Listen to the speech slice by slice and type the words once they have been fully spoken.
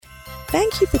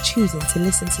Thank you for choosing to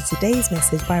listen to today's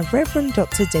message by Reverend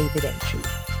Dr. David Entry.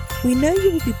 We know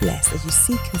you will be blessed as you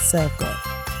seek and serve God.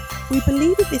 We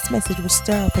believe that this message will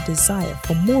stir up a desire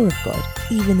for more of God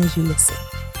even as you listen.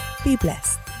 Be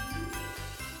blessed.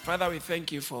 Father, we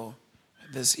thank you for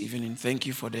this evening. Thank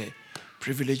you for the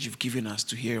privilege you've given us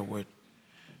to hear your word.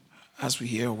 As we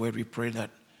hear your word, we pray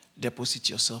that deposit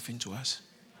yourself into us.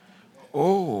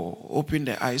 Oh, open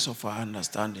the eyes of our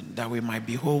understanding that we might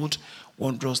behold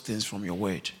wondrous things from your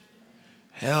word.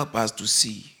 Help us to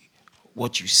see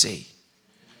what you say.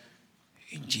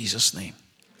 In Jesus' name.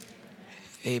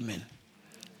 Amen.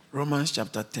 Romans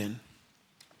chapter 10,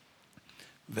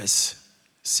 verse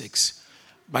 6.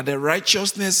 But the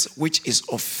righteousness which is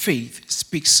of faith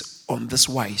speaks on this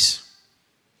wise.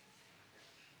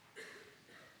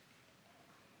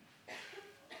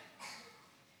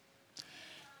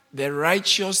 The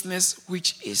righteousness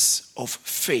which is of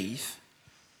faith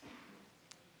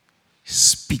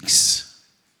speaks.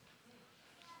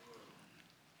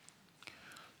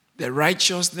 The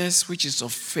righteousness which is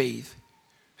of faith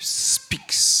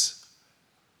speaks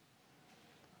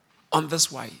on this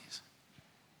wise.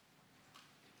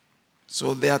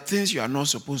 So there are things you are not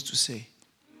supposed to say.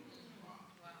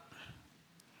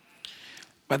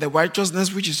 But the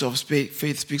righteousness which is of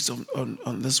faith speaks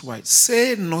on this wise.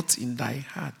 Say not in thy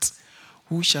heart,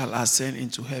 who shall ascend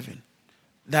into heaven?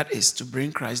 That is to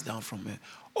bring Christ down from earth.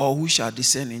 Or who shall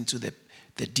descend into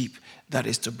the deep? That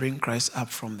is to bring Christ up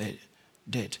from the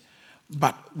dead.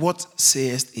 But what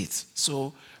sayest it?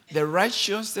 So the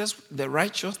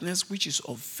righteousness which is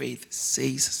of faith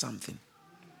says something.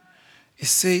 It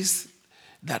says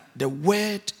that the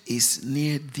word is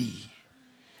near thee,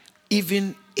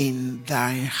 even in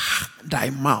thy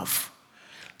mouth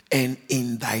and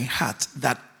in thy heart.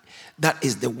 That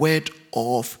is the word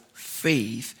of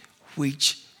faith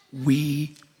which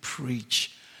we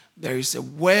preach. There is a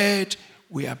word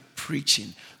we are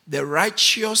preaching. The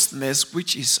righteousness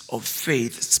which is of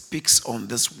faith speaks on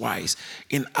this wise.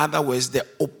 In other words,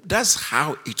 that's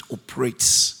how it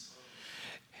operates.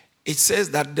 It says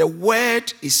that the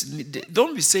word is,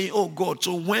 don't be saying, oh God,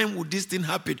 so when would this thing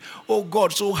happen? Oh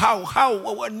God, so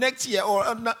how next year?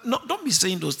 No, don't be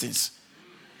saying those things.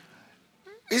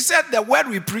 He said the word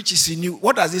we preach is in you.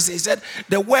 What does it say? He said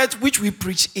the word which we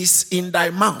preach is in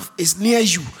thy mouth, is near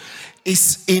you,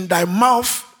 is in thy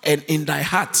mouth and in thy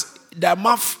heart. Thy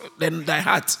mouth and thy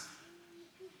heart.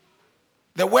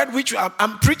 The word which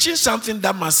I'm preaching something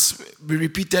that must be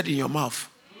repeated in your mouth.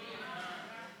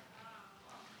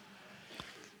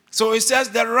 So it says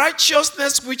the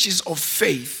righteousness which is of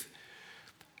faith.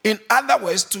 In other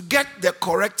words, to get the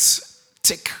correct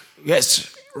tick,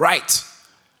 yes, right,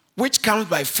 which comes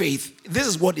by faith. This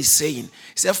is what he's saying. He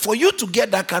said, for you to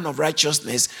get that kind of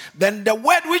righteousness, then the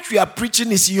word which we are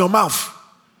preaching is in your mouth.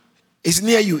 It's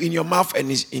near you, in your mouth and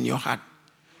is in your heart.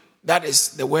 That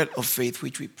is the word of faith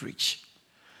which we preach.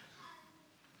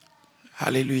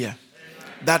 Hallelujah.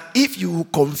 That if you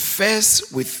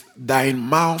confess with thine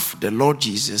mouth the Lord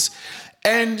Jesus,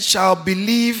 and shall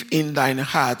believe in thine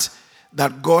heart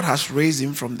that God has raised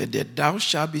him from the dead, thou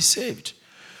shalt be saved.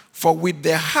 For with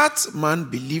the heart man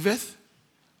believeth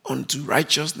unto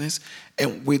righteousness,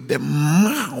 and with the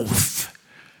mouth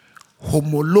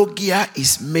homologia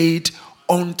is made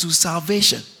unto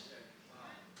salvation.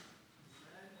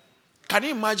 Can you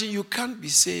imagine you can't be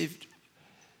saved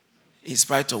in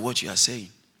spite of what you are saying?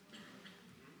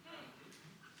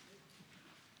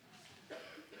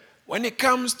 When it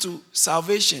comes to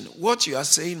salvation, what you are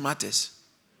saying matters.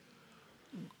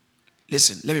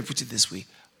 Listen, let me put it this way.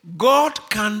 God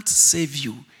can't save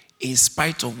you in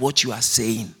spite of what you are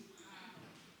saying.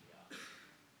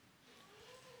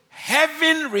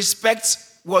 Heaven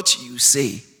respects what you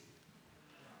say.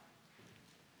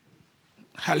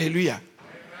 Hallelujah.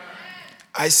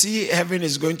 I see heaven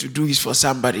is going to do this for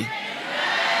somebody.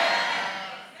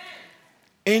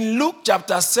 In Luke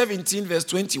chapter 17, verse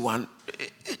 21,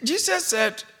 Jesus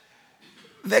said,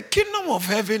 the kingdom of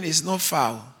heaven is not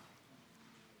far.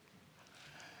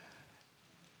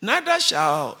 Neither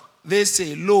shall they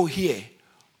say, lo here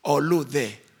or lo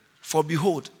there. For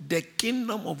behold, the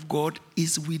kingdom of God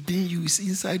is within you, is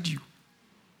inside you.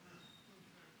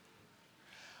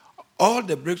 All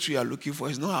the breakthrough you are looking for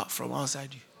is not from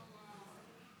outside you.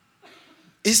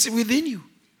 It's within you.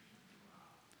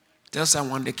 Tell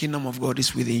someone the kingdom of God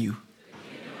is within you.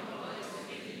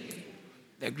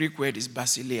 The Greek word is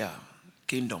basileia,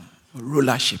 kingdom,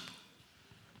 rulership.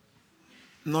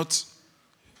 Not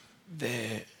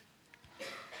the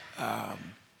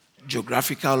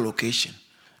geographical location,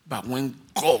 but when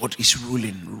God is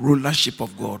ruling, rulership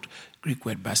of God, Greek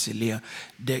word basileia,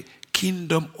 the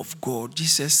kingdom of God,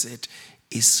 Jesus said,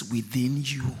 is within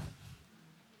you.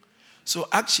 So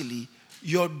actually,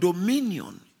 your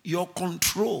dominion, your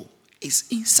control is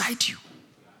inside you.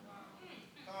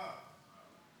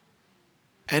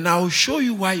 And I'll show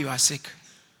you why you are sick.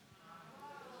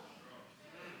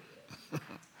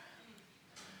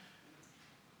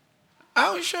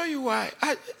 I'll show you why.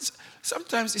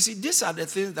 Sometimes, you see, these are the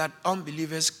things that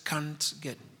unbelievers can't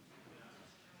get.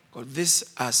 Because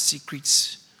these are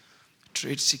secrets,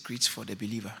 trade secrets for the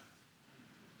believer.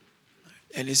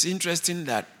 And it's interesting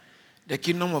that the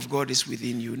kingdom of God is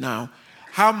within you. Now,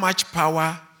 how much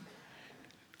power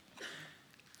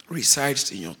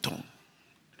resides in your tongue?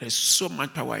 There's so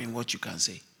much power in what you can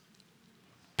say.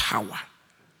 Power.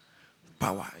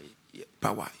 Power.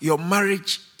 Power. Your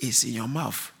marriage is in your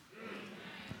mouth.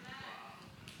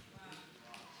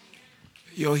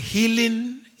 Your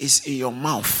healing is in your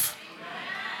mouth.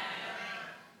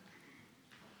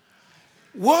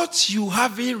 What you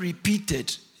haven't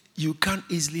repeated, you can't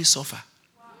easily suffer.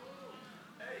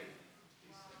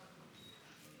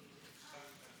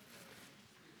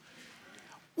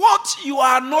 What you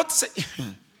are not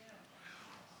saying.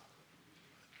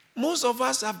 Most of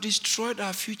us have destroyed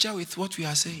our future with what we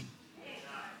are saying.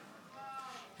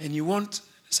 And you want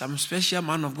some special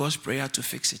man of God's prayer to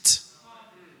fix it.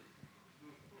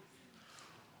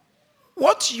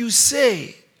 What you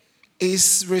say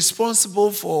is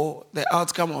responsible for the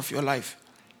outcome of your life.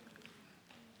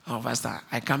 Oh, Pastor,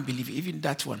 I can't believe it. Even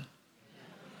that one.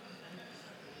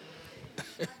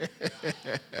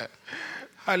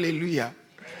 Hallelujah.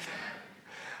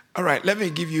 All right, let me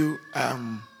give you a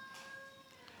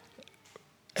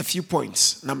few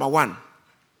points. Number one,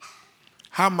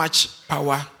 how much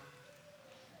power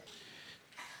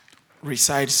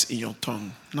resides in your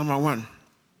tongue? Number one,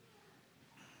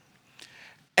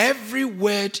 every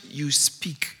word you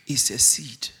speak is a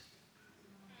seed.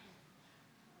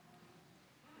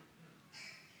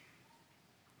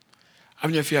 How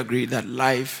many of you agree that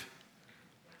life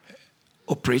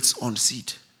operates on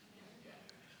seed?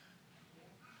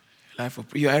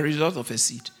 You are a result of a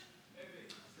seed.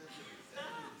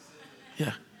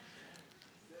 Yeah.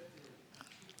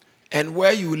 And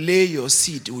where you lay your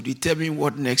seed will determine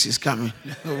what next is coming.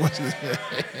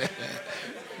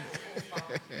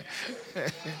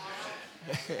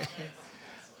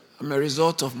 I'm a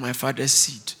result of my father's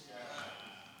seed.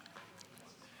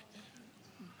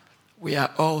 We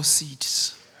are all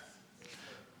seeds.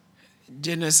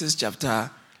 Genesis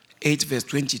chapter 8 verse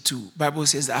 22. Bible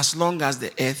says, as long as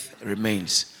the earth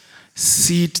remains,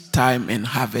 seed time and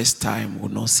harvest time will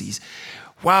not cease.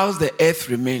 While the earth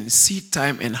remains, seed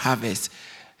time and harvest,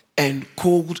 and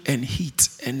cold and heat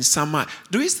and summer.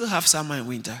 Do we still have summer and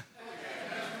winter?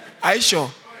 Are you sure?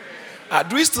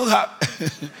 Do we still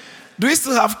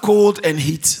have cold and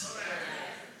heat?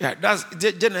 Yeah, that's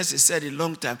Genesis said a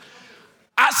long time.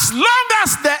 As long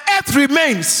as the earth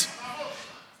remains,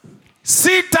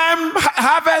 seed time,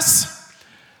 harvest,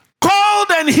 cold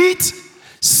and heat,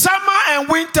 summer and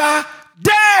winter,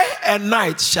 day and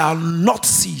night shall not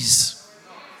cease.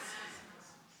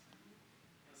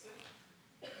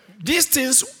 These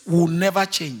things will never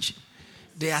change.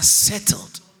 They are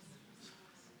settled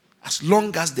as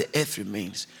long as the earth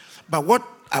remains. But what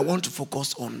I want to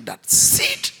focus on, that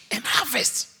seed and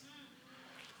harvest.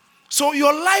 So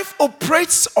your life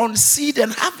operates on seed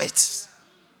and harvest.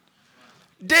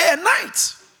 Day and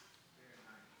night.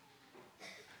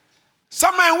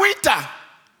 Summer and winter.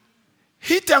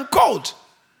 Heat and cold.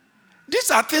 These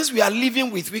are things we are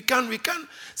living with. We can't,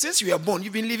 since we are born,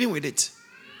 you've been living with it.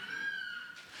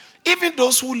 Even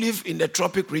those who live in the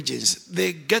tropic regions,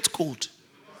 they get cold.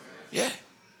 Yeah.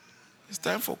 It's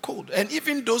time for cold. And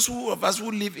even those of us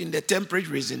who live in the temperate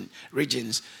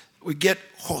regions, we get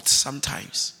hot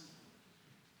sometimes.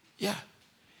 Yeah.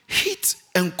 Heat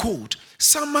and cold.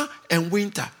 Summer and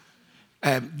winter.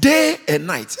 Day and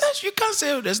night. Yes, you can't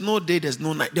say there's no day, there's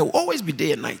no night. There will always be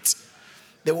day and night.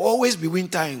 There will always be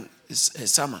winter and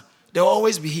summer. There will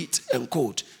always be heat and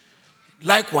cold.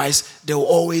 Likewise, there will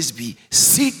always be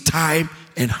seed time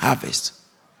and harvest.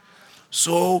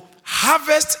 So,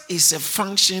 harvest is a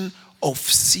function of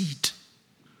seed.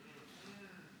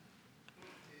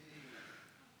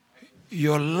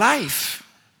 Your life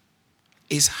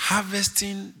is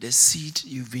harvesting the seed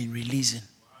you've been releasing.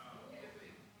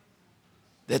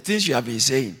 The things you have been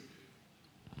saying.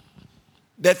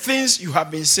 The things you have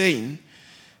been saying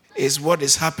is what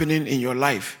is happening in your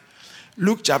life.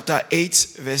 Luke chapter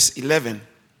 8 verse 11.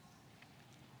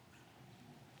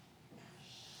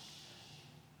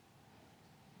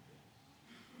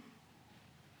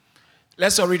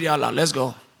 Let's all read it out loud. Let's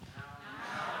go.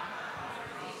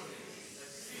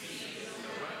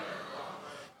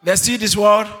 The seed is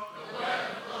what?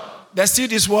 The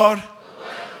seed is what?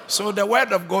 So the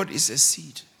word of God is a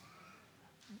seed.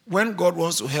 When God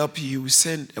wants to help you, He will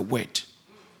send a word.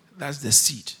 That's the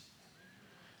seed.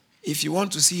 If you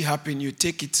want to see happen, you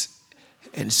take it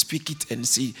and speak it and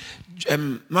see.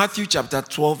 Matthew chapter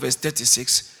 12 verse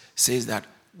 36 says that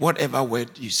whatever word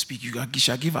you speak, you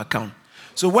shall give account.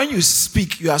 So when you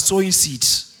speak, you are sowing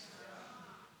seeds.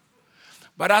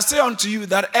 But I say unto you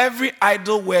that every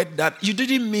idle word that you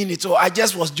didn't mean it, or I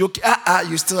just was joking,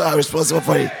 you still are responsible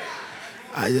for it.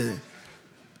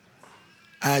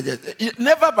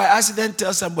 Never by accident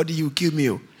tell somebody you kill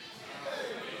me.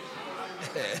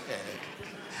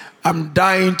 I'm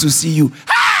dying to see you.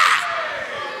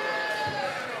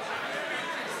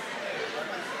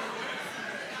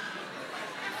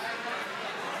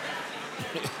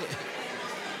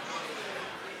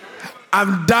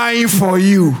 I'm dying for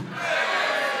you.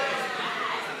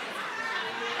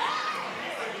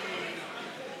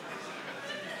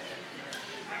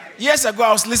 Years ago,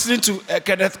 I was listening to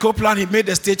Kenneth Copeland. He made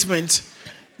a statement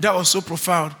that was so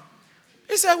profound.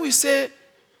 He said, we say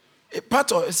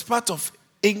it's part of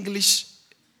English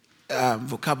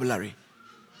vocabulary.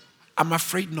 I'm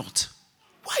afraid not.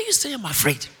 Why are you saying I'm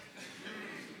afraid?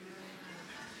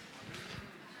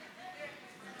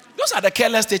 Those are the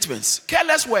careless statements,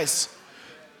 careless words.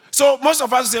 So most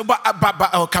of us say, but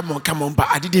oh, come on, but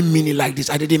I didn't mean it like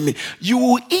this. I didn't mean. You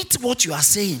will eat what you are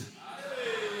saying.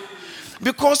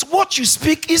 Because what you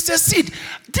speak is a seed.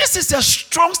 This is a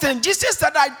strong statement. Jesus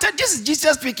said, this is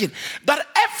Jesus speaking, that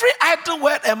every idle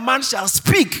word a man shall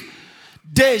speak,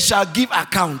 they shall give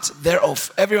account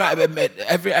thereof. Every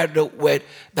idle word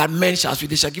that men shall speak,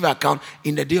 they shall give account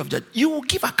in the day of judgment. You will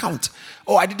give account.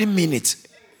 Oh, I didn't mean it.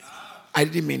 I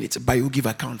didn't mean it, but you will give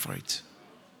account for it.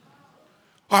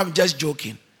 Oh, I'm just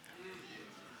joking.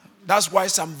 That's why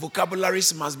some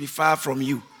vocabularies must be far from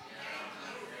you.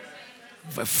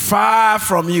 Far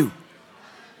from you.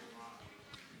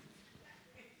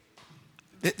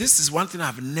 This is one thing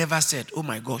I've never said. Oh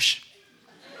my gosh.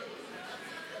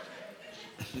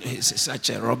 It's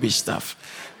such a rubbish stuff.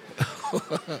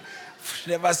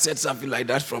 Never said something like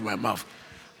that from my mouth.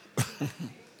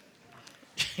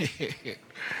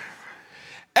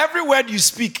 Every word you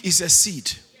speak is a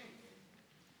seed.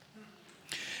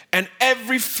 And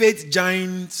every faith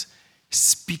giant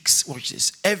speaks, watch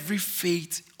this, every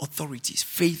faith authority,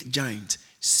 faith giant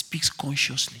speaks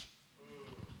consciously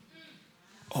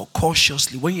or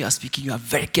cautiously. When you are speaking, you are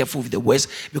very careful with the words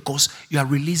because you are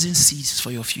releasing seeds for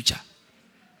your future.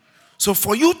 So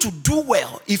for you to do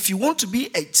well, if you want to be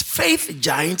a faith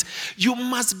giant, you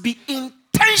must be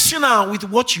intentional with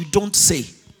what you don't say.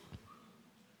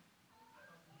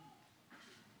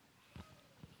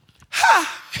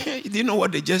 You didn't know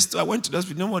what they just, I went to the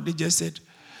hospital, you know what they just said?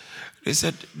 They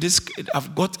said,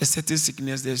 I've got a certain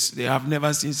sickness, they have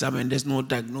never seen some, and there's no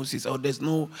diagnosis, or there's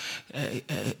no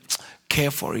care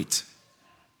for it.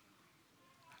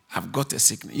 I've got a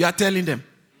sickness. You are telling them.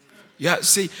 You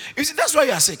see, that's why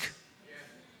you are sick.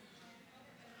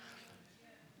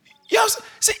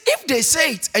 See, if they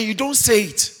say it and you don't say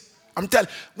it, I'm telling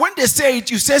you, when they say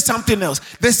it, you say something else.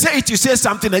 They say it, you say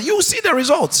something else. You will see the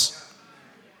results.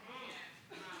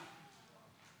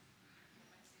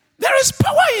 There is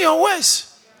power in your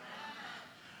words.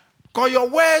 Because your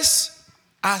words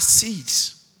are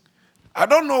seeds. I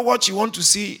don't know what you want to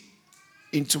see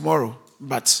in tomorrow,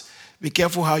 but be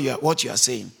careful what you are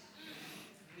saying.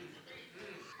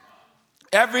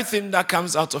 Everything that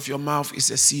comes out of your mouth is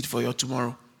a seed for your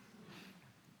tomorrow.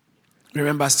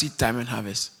 Remember, seed time and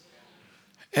harvest.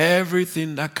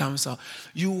 Everything that comes out.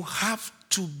 You have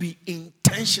to be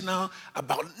intentional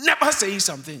about never saying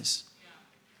some things.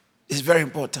 It's very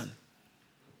important.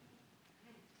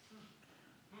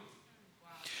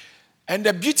 And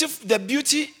the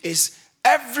beauty is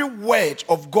every word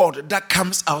of God that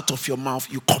comes out of your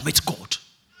mouth, you commit God.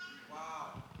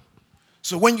 Wow.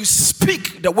 So when you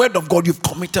speak the word of God, you've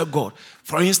committed God.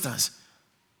 For instance,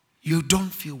 you don't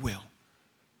feel well.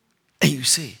 And you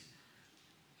say,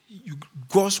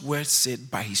 God's word said,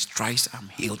 by his stripes I'm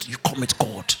healed. You commit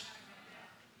God.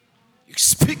 You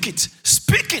speak it.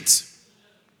 Speak it.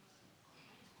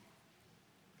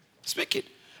 Speak it.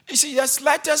 You see, the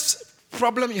slightest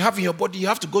problem you have in your body, you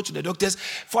have to go to the doctors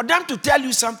for them to tell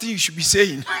you something you should be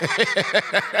saying.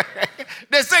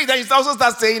 They say that you also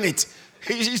start saying it.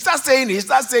 You start saying it. You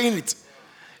start saying it.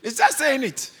 You start saying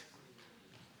it.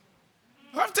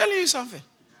 I'm telling you something.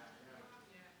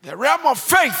 The realm of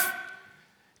faith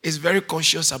is very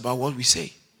conscious about what we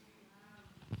say.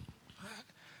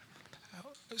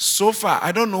 So far,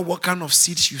 I don't know what kind of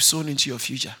seeds you've sown into your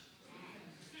future.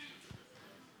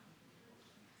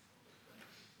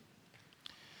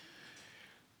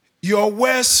 Your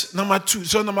words, number two.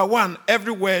 So number one,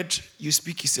 every word you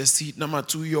speak is a seed. Number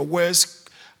two, your words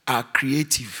are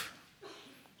creative.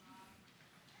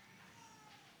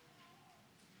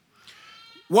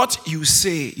 What you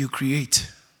say, you create.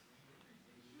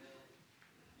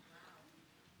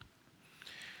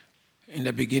 In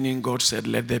the beginning, God said,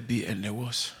 let there be, and there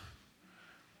was.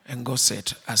 And God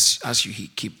said, as you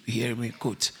keep hearing me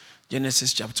quote,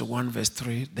 Genesis chapter 1, verse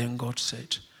 3, then God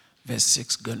said, verse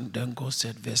 6, then God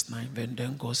said, verse 9,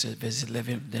 then God said, verse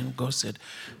 11, then God said,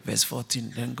 verse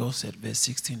 14, then God said, verse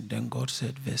 16, then God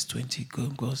said, verse 20,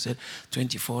 God said,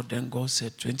 24, then God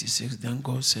said, 26, then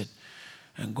God said,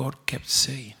 and God kept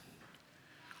saying,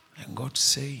 and God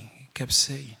saying, he kept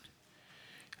saying,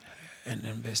 and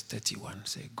then verse 31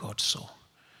 say, God saw.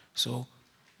 So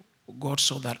God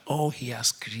saw that all he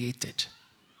has created,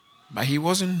 but he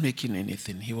wasn't making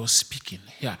anything. He was speaking.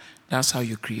 Yeah, that's how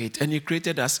you create. And he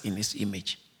created us in his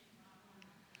image.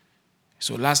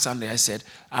 So last Sunday I said,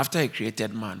 after he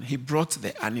created man, he brought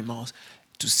the animals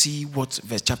to see what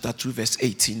verse chapter 2, verse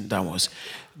 18 that was.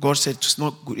 God said it's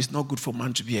not good for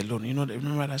man to be alone. You know,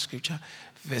 remember that scripture?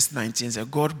 Verse 19 says,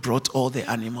 God brought all the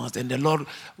animals, and the Lord,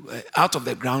 out of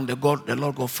the ground, the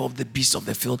Lord God formed the beasts of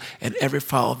the field and every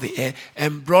fowl of the air,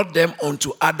 and brought them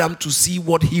unto Adam to see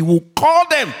what he will call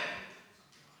them.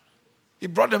 He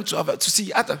brought them to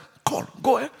see Adam. Call,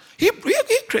 go. He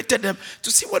created them to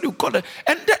see what he will call them.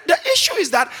 And the issue is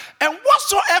that, and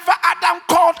whatsoever Adam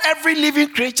called every living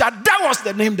creature, that was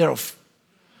the name thereof.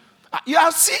 You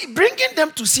are bringing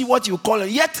them to see what you call them,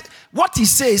 yet what he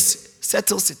says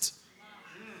settles it.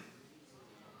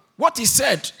 What he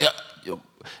said,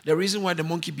 the reason why the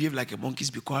monkey behaved like a monkey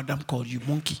is because Adam called you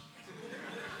monkey.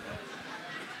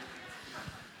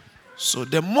 So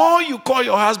the more you call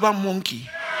your husband monkey,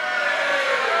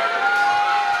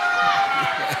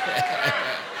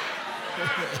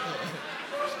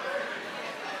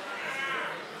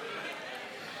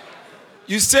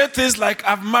 you say things like,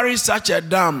 I've married such a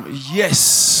dam.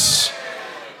 Yes.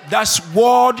 That's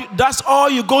all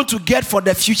you're going to get for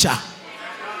the future.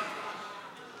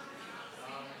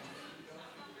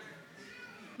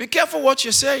 Be careful what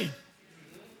you're saying.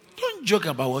 Don't joke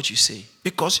about what you say,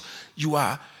 because you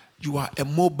are a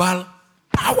mobile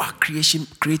power,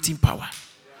 creating power.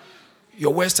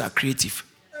 Your words are creative.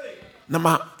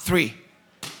 Number 3.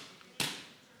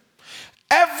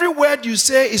 Every word you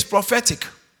say is prophetic.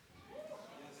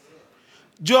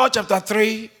 Joel chapter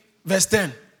 3, verse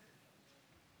 10.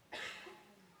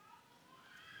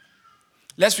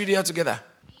 Let's read it all together.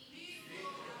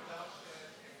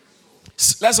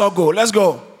 Let's all go. Let's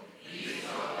go.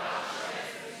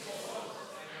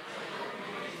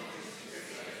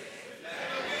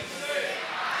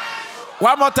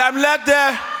 One more time. Let's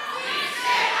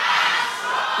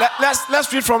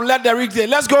read from let the weak say.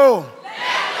 Let's go.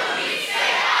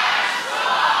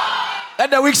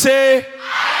 Let the weak say.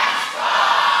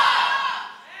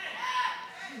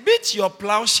 Beat your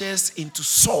plowshares into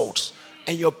swords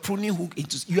and your pruning hook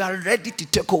into. You are ready to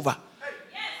take over.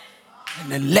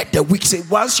 And then let the weak say.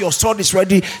 Once your sword is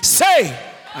ready, say,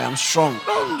 I am strong.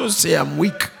 Don't say I'm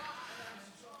weak.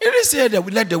 It didn't say that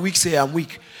we let the weak say I'm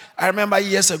weak. I remember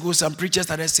years ago some preachers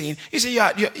started saying, you see, you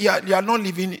are not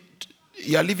living,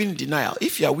 you are living in denial.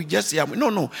 If you are weak, just say I'm weak.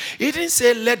 No. He didn't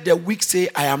say let the weak say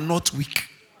I am not weak.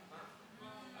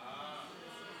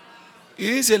 He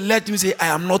didn't say let him say I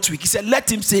am not weak. He said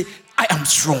let him say I am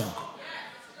strong.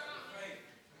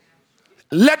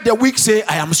 Let the weak say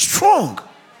I am strong.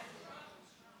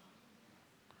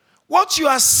 What you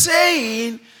are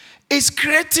saying is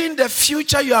creating the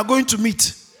future you are going to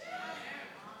meet.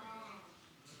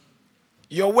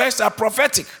 Your words are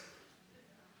prophetic.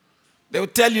 They will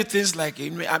tell you things like,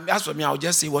 as for me, I'll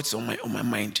just say what's on my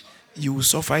mind. You will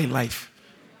suffer in life.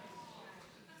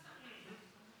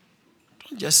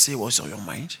 Don't just say what's on your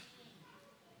mind.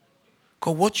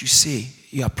 Because what you say,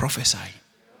 you are prophesying.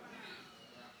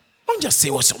 Don't just say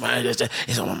what's on my mind.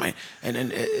 It's on my mind. And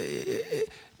then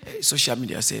social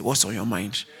media say, what's on your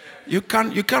mind? You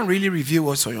can't really reveal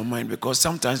what's on your mind, because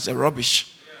sometimes the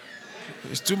rubbish.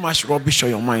 It's too much rubbish on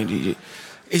your mind.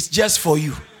 It's just for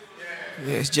you.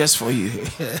 It's just for you.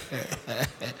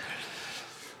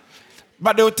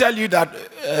 But they will tell you that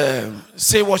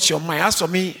say what's your mind. As for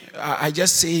me, I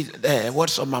just say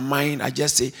what's on my mind. I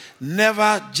just say,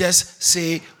 never just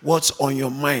say what's on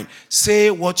your mind. Say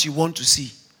what you want to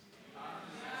see.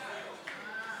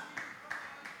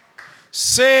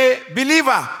 Say,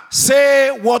 believer,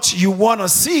 say what you want to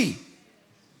see.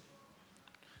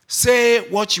 Say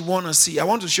what you want to see. I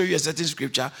want to show you a certain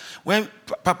scripture. When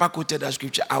Papa quoted that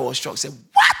scripture, I was shocked. I said,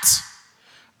 what?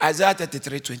 Isaiah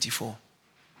 33:24.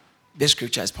 This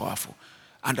scripture is powerful.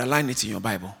 Underline it in your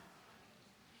Bible.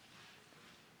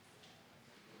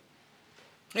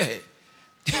 Hey,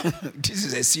 this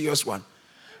is a serious one.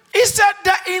 He said,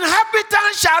 the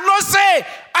inhabitants shall not say,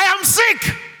 I am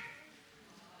sick.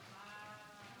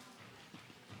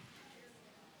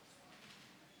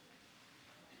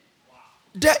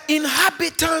 The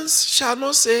inhabitants shall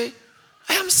not say,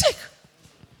 I am sick.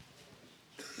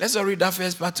 Let's all read that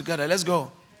first part together. Let's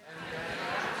go.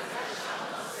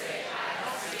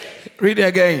 Read it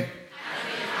again.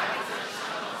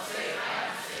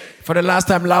 For the last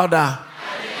time, louder.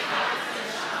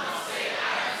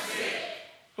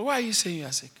 Why are you saying you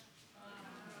are sick?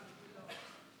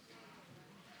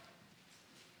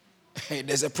 Hey,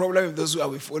 there's a problem with those who are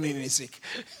with phoning in sick.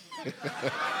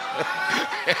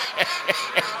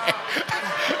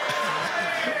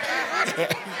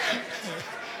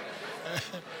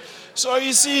 So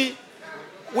you see,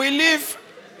 we live,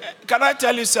 can I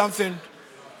tell you something?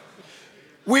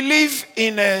 We live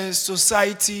in a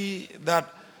society that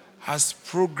has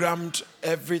programmed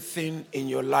everything in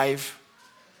your life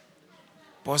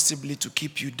possibly to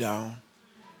keep you down,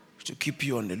 to keep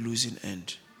you on the losing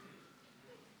end.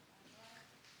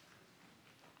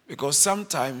 Because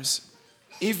sometimes,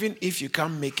 even if you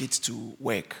can't make it to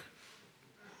work,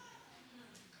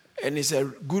 and it's a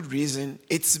good reason,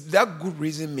 that good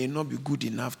reason may not be good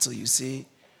enough till you say,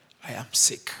 I am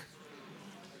sick.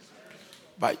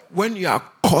 But when you are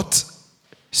caught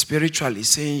spiritually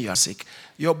saying you are sick,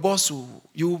 your boss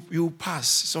you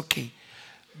pass, it's okay.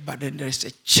 But then there is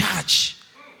a charge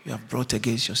you have brought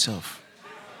against yourself.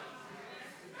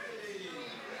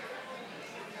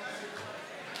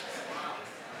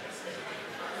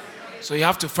 So you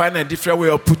have to find a different way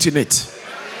of putting it.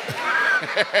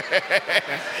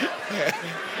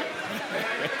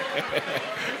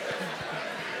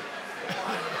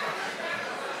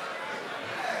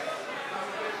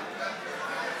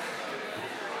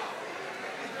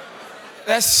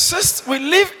 We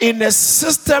live in a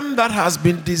system that has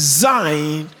been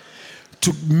designed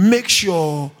to make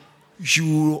sure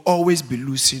you will always be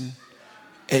losing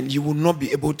and you will not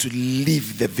be able to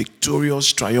live the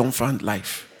victorious, triumphant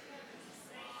life.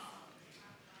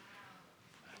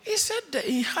 He said, the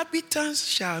inhabitants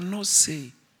shall not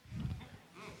say,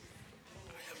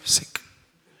 I am sick.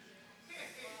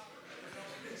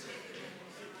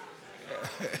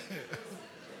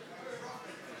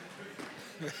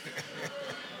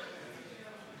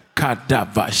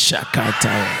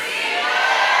 Kadavashakata.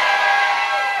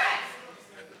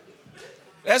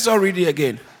 Let's all read it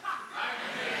again.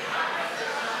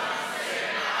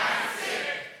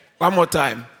 One more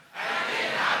time.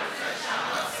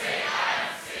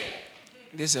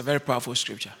 This is a very powerful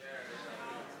scripture.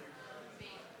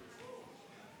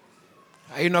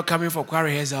 Are you not coming for choir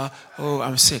rehearsal? Oh,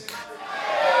 I'm sick.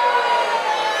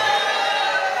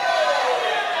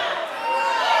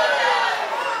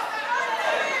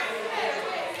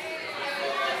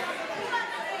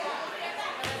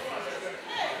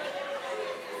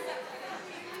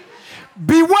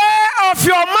 Beware of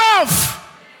your mouth.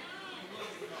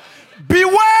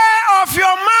 Beware of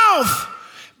your mouth.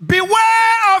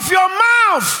 Beware of your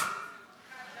mouth.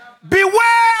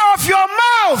 Beware of your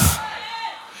mouth.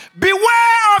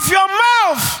 Beware of your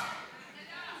mouth.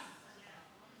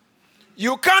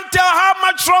 You can't tell how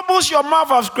much troubles your mouth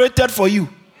has created for you.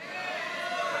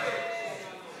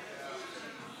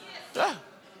 Yeah.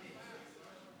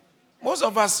 Most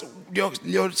of us,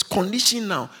 your condition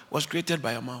now was created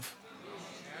by your mouth.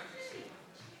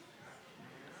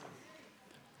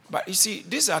 But you see,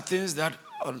 these are things that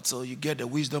until you get the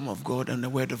wisdom of God and the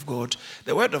word of God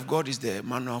is the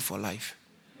manual for life.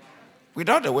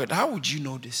 Without the word, how would you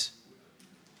know this?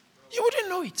 You wouldn't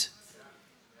know it.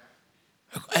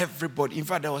 Everybody, in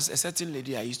fact, there was a certain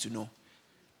lady I used to know.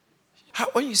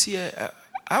 When you see her,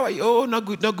 how are you? Oh, not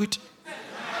good, not good.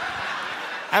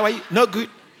 How are you? Not good.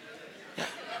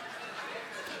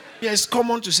 Yeah, it's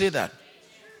common to say that.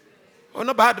 Oh,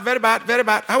 not bad, very bad, very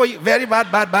bad. How are you? Very bad,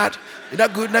 bad, bad.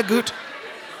 Not good, not good.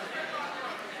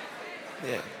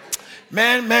 Yeah.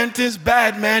 Man, things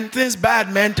bad, man.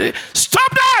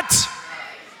 Stop that!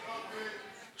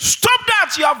 Stop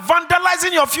that! You are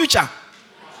vandalizing your future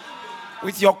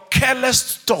with your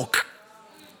careless talk.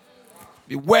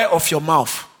 Beware of your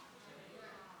mouth.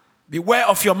 Beware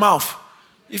of your mouth.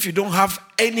 If you don't have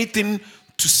anything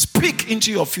to speak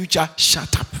into your future,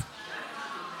 shut up.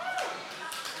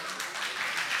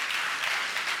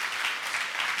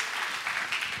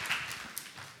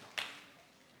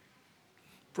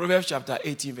 Proverbs chapter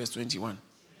 18, verse 21.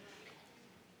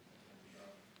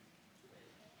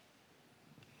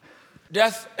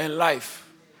 Death and life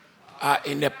are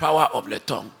in the power of the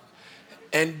tongue,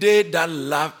 And they that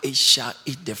love it shall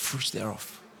eat the fruits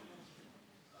thereof.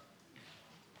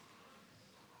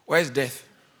 Where is death?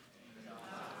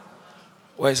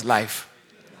 Where is life?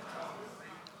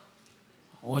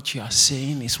 What you are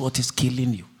saying is what is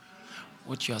killing you.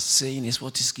 What you are saying is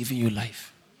what is giving you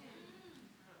life.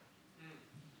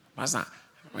 Pastor,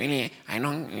 really, I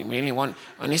don't really want.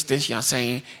 On these things you are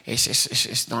saying,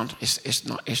 it's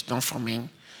not for me.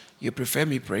 You prefer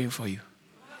me praying for you.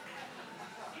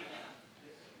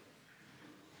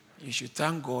 You should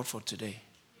thank God for today.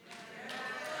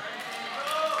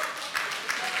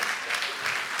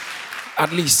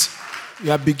 At least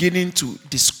you are beginning to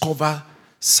discover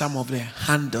some of the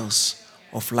handles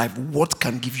of life. What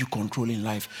can give you control in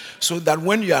life? So that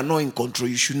when you are not in control,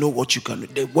 you should know what you can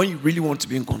do. When you really want to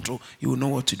be in control, you will know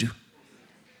what to do.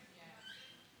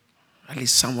 At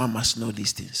least someone must know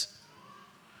these things.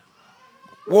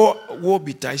 Woe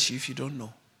betides you if you don't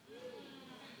know.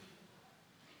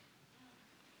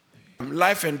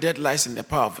 Life and death lies in the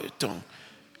power of your tongue.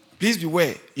 Please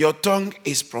beware. Your tongue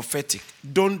is prophetic.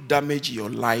 Don't damage your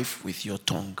life with your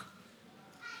tongue.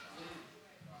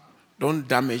 Don't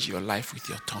damage your life with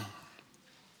your tongue.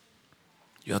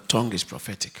 Your tongue is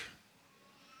prophetic.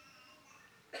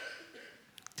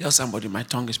 Tell somebody, my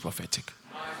tongue is prophetic.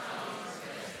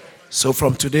 So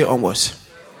from today onwards,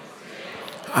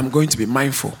 I'm going to be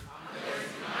mindful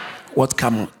what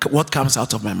comes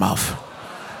out of my mouth.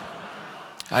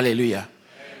 Hallelujah.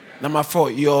 Number 4,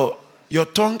 your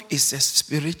tongue is a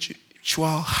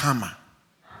spiritual hammer.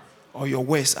 Or your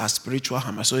words are spiritual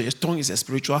hammer. So your tongue is a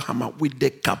spiritual hammer with the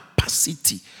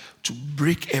capacity to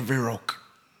break every rock.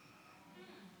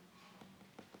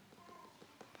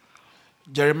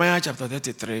 Jeremiah chapter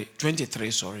 23.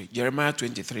 Jeremiah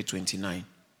 23:29.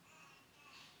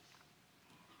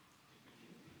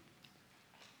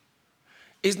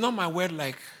 Is not my word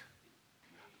like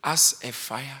as a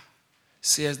fire,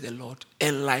 says the Lord,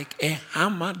 and like a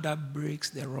hammer that breaks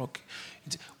the rock?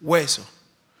 Where so?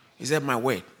 He said, my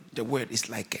word. The word is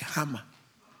like a hammer.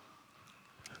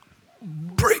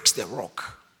 Breaks the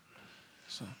rock.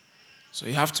 So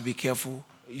you have to be careful.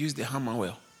 Use the hammer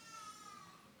well.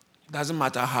 It doesn't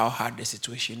matter how hard the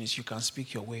situation is. You can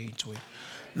speak your way into it.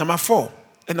 Number 5,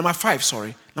 Number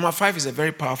 5 is a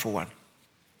very powerful one.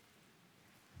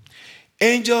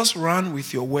 Angels run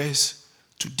with your words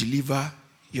to deliver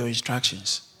your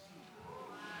instructions.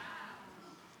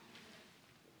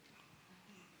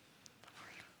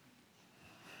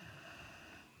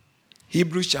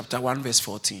 Hebrews chapter 1 verse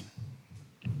 14.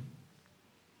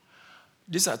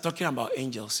 These are talking about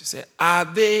angels. He said, are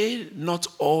they not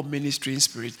all ministering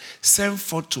spirits sent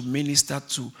forth to minister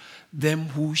to them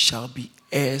who shall be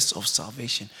heirs of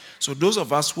salvation? So those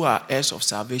of us who are heirs of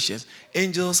salvation,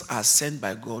 angels are sent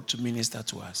by God to minister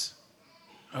to us.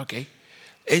 Okay?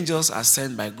 Angels are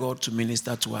sent by God to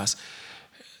minister to us.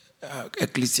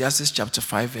 Ecclesiastes chapter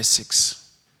 5 verse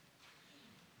 6.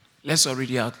 Let's all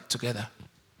read it out together.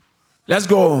 Let's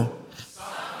go.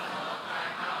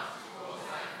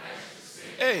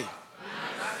 Hey.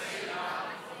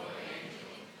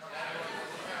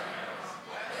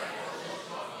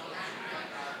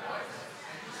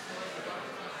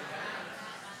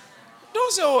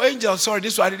 Don't say, oh, angel, sorry,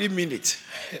 this one I didn't mean it.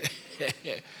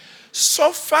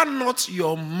 Suffer not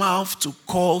your mouth to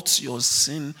cause your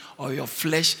sin or your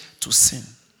flesh to sin.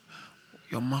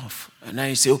 Your mouth. And then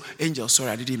you say, oh, angel, sorry,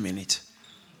 I didn't mean it.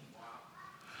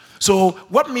 So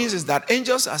what means is that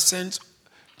angels are sent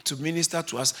to minister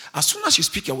to us. As soon as you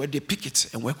speak a word, they pick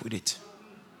it and work with it.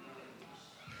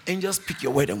 Angels pick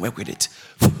your word and work with it.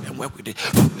 And work with it.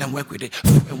 And work with it.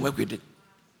 And work with it.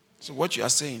 So what you are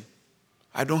saying,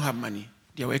 I don't have money.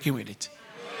 They are working with it.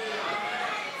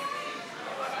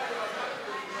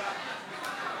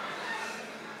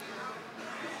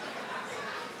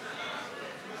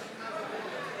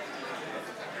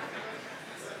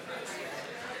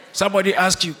 Somebody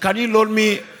asks you, can you loan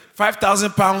me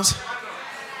 5,000 pounds?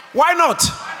 Why not?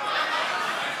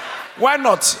 Why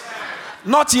not?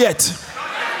 Not yet.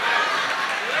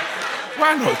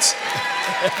 Why not?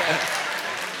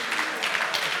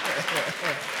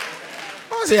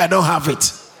 Don't say I don't have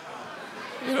it.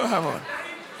 You don't have one.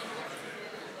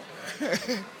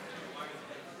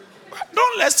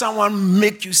 Don't let someone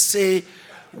make you say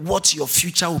what your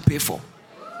future will pay for.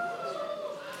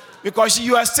 Because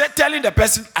you are telling the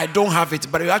person, I don't have it,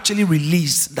 but you actually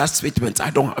release that statement, I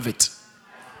don't have it.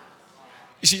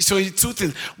 You see, so it's two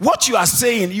things. What you are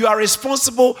saying, you are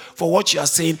responsible for what you are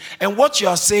saying, and what you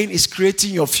are saying is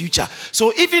creating your future.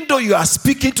 So even though you are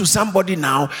speaking to somebody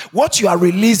now, what you are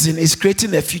releasing is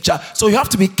creating a future. So you have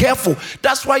to be careful.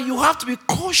 That's why you have to be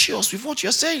cautious with what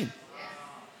you're saying.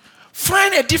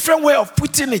 Find a different way of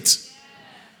putting it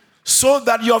so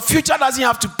that your future doesn't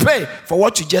have to pay for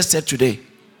what you just said today.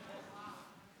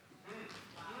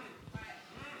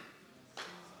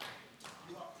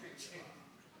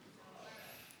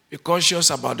 Be conscious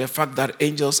about the fact that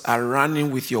angels are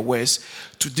running with your words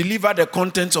to deliver the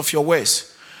contents of your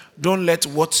words. Don't let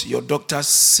what your doctors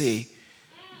say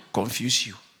confuse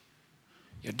you.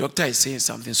 Your doctor is saying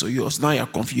something, so you're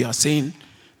confused. You are saying,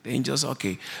 the angels,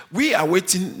 okay. We are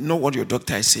waiting, know what your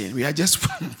doctor is saying. We are just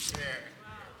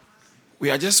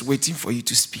waiting for you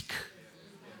to speak.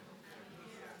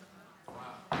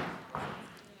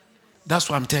 That's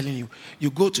what I'm telling you. You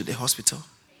go to the hospital.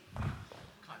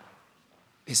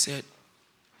 They said,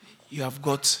 you have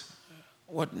got,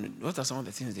 what are some of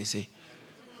the things they say?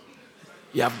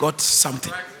 You have got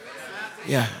something.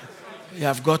 Yeah. You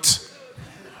have got,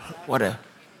 what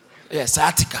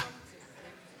sciatica.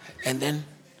 And then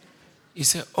he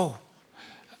said, oh,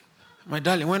 my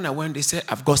darling, when I went, they said,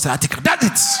 I've got sciatica.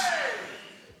 That's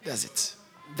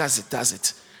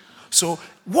it. So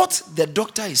what the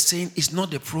doctor is saying is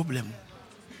not the problem.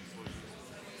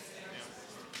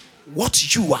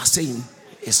 What you are saying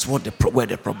is where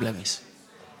the problem is.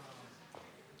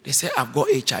 They say, I've got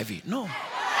HIV. No.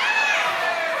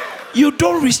 You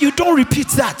don't repeat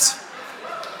that.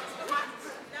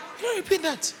 You don't repeat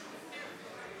that.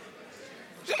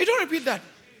 You don't repeat that.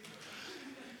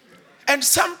 And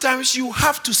sometimes you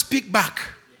have to speak back.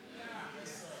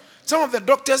 Some of the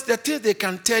doctors, the things they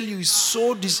can tell you is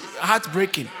so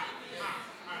heartbreaking.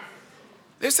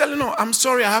 They say, no, I'm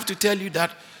sorry, I have to tell you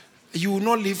that you will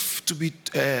not live to be...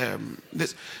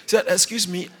 said, excuse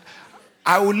me,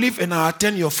 I will live and I'll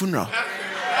attend your funeral.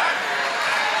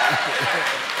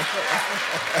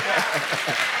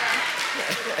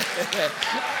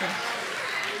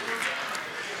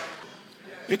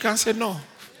 You can say no.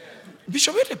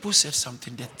 Bishop Oyedepo said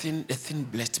something, the thing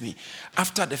blessed me.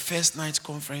 After the first night's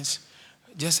conference,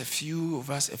 just a few of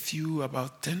us,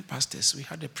 about 10 pastors, we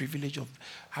had the privilege of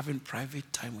having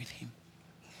private time with him.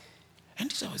 And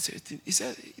these are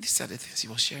the things he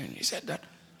was sharing. He said that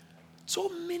so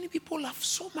many people have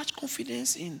so much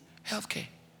confidence in healthcare.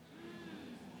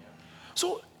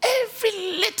 So every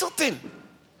little thing,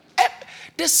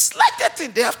 the slightest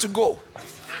thing, they have to go.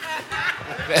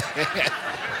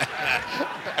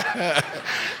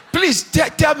 Please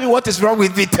tell me what is wrong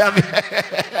with me. Tell me.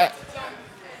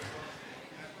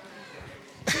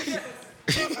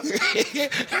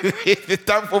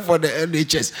 Thankful for the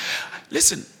NHS.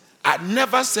 Listen, I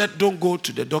never said don't go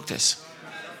to the doctors.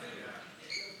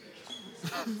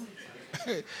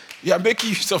 You are making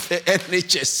use of the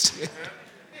NHS.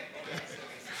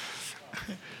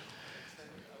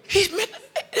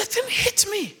 The thing hit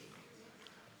me.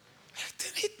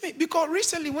 Because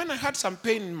recently when I had some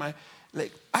pain in my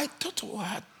leg, I thought,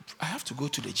 I have to go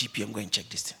to the GP and go and check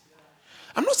this thing.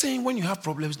 I'm not saying when you have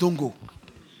problems, don't go.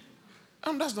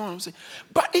 And that's not what I'm saying.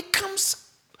 But it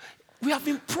comes, we have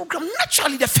been programmed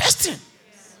naturally, the first thing.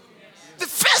 The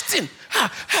first thing.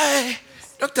 Hey,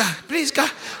 doctor, please,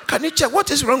 can you check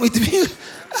what is wrong with me?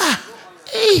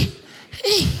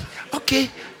 Okay.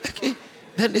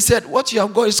 Then they said, what you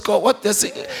have got is called,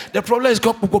 the problem is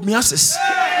called pupomyiasis.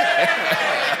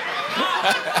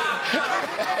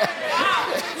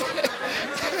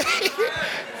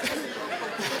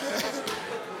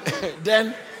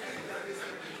 Then,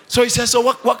 so he says, so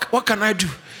what can I do?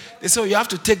 They say, you have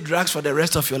to take drugs for the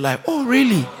rest of your life. Oh,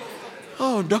 really?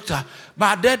 Oh, doctor.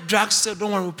 But that drugs, so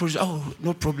don't want to produce. Oh,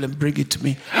 no problem. Bring it to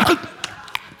me.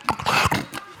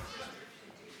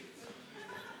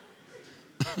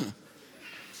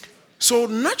 So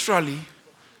naturally,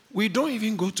 we don't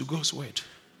even go to God's word.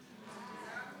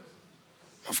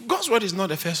 God's word is not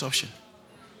the first option.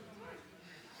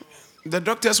 The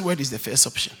doctor's word is the first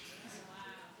option.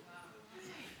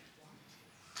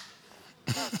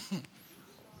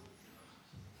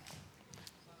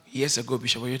 Years ago,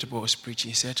 Bishop Oyedepo was preaching.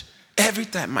 He said, every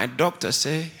time my doctor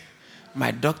said,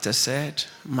 when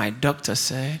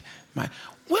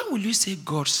will you say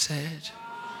God said?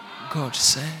 God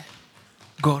said.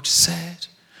 God said.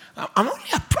 I'm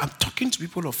talking to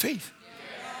people of faith.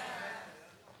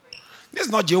 This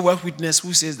is not Jehovah's Witness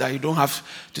who says that you don't have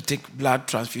to take blood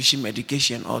transfusion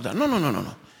medication, all that.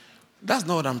 No. That's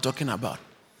not what I'm talking about.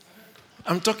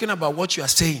 I'm talking about what you are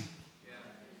saying.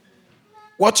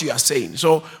 What you are saying.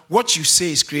 So what you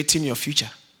say is creating your future.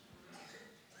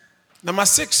 Number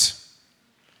 6.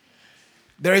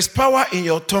 There is power in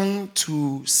your tongue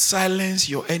to silence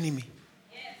your enemy.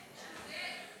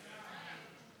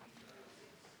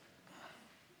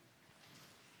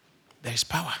 There is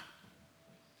power.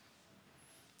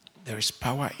 There is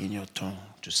power in your tongue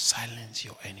to silence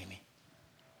your enemy.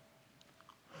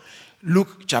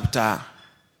 Luke chapter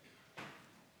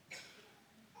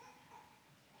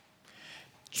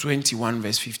 21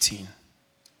 verse 15.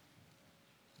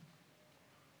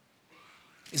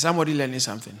 Is somebody learning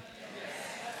something?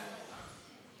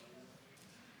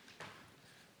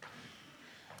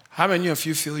 How many of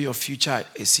you feel your future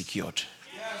is secured?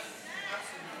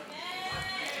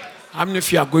 How many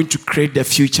of you are going to create the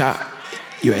future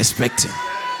you're expecting?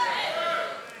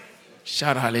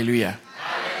 Shout hallelujah.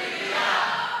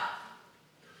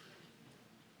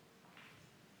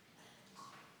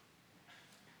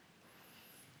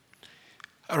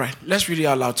 All right, let's read it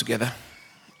out loud together.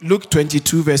 Luke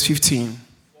 22 verse 15.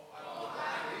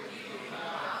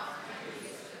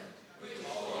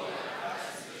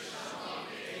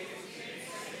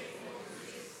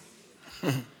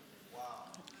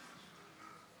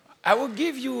 I will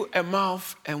give you a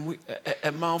mouth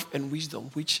and wisdom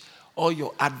which all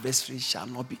your adversaries shall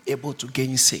not be able to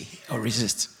gainsay or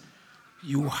resist.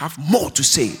 You have more to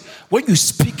say. When you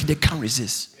speak, they can't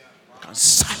resist. You can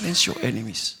silence your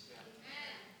enemies.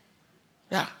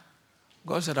 Yeah.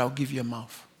 God said, I'll give you a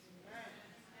mouth.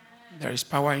 There is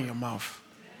power in your mouth.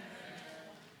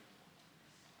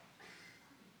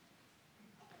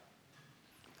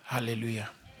 Hallelujah.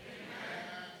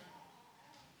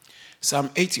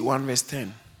 Psalm 81 verse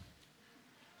 10.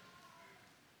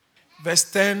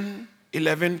 Verse 10,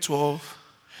 11, 12.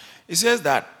 It says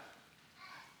that,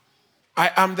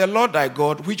 I am the Lord thy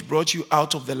God, which brought you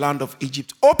out of the land of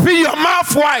Egypt. Open your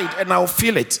mouth wide and I'll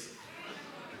fill it.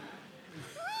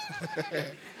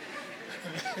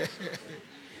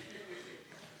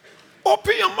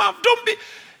 Open your mouth. Don't be.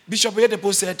 Bishop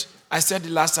Oyedepo said, I said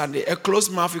it last Sunday, a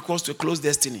closed mouth equals to a closed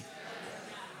destiny.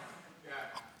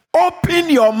 Open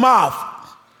your mouth.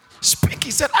 Speak.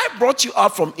 He said, I brought you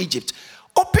out from Egypt.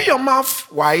 Open your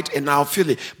mouth wide and I'll fill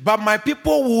it. But my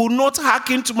people will not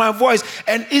hearken to my voice,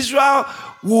 and Israel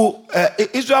will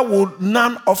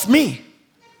none of me.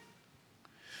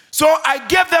 So I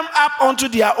gave them up unto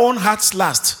their own hearts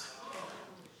lust,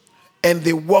 and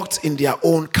they walked in their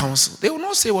own counsel. They will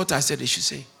not say what I said they should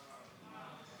say.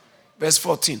 Verse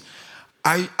 14.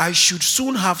 I should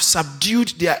soon have subdued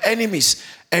their enemies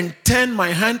and turned my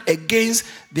hand against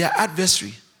their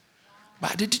adversary.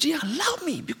 But they didn't allow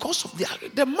me because of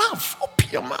their mouth. Open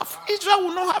your mouth. Israel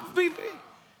will not have baby.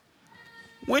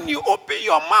 When you open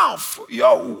your mouth,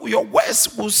 your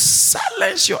words will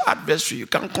silence your adversary. You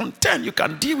can contend, you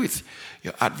can deal with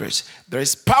your adversary. There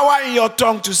is power in your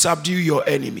tongue to subdue your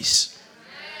enemies.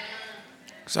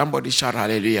 Somebody shout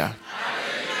hallelujah.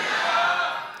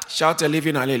 Hallelujah. Shout a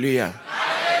living hallelujah. Hallelujah.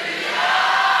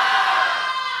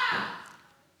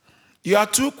 You are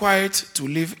too quiet to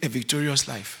live a victorious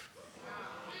life.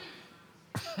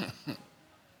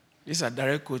 This is a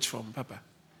direct quote from Papa.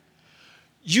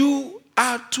 You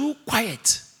are too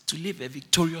quiet to live a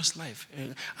victorious life.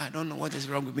 I don't know what is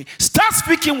wrong with me. Start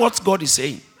speaking what God is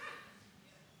saying.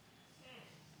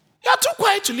 You are too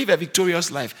quiet to live a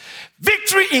victorious life.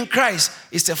 Victory in Christ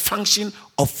is a function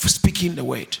of speaking the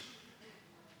word.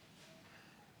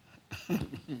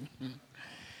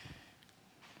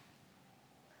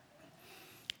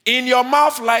 In your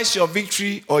mouth lies your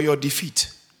victory or your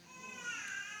defeat.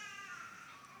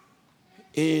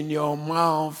 In your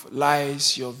mouth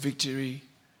lies your victory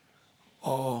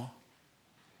or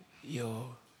your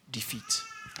defeat.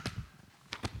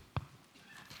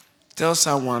 Tell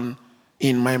someone,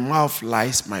 in my mouth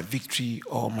lies my victory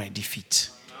or my defeat.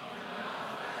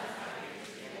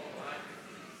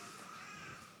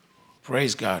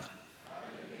 Praise God.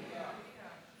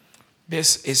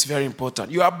 This is very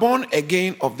important. You are born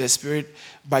again of the Spirit,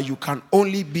 but you can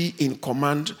only be in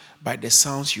command by the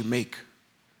sounds you make.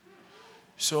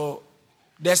 So,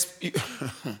 that's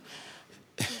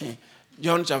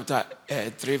John chapter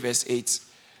 3 verse 8,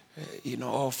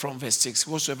 or from verse 6,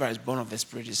 whosoever is born of the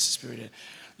Spirit is Spirit.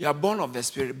 You are born of the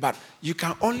Spirit, but you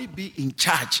can only be in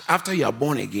charge. After you are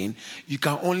born again, you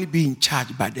can only be in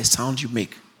charge by the sound you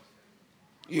make.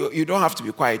 You don't have to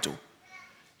be quiet, too.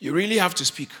 You really have to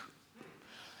speak.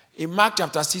 In Mark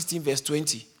chapter 16 verse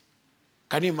 20,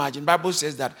 can you imagine? The Bible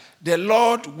says that the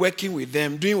Lord working with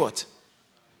them, doing what?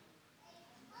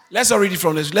 Let's all read it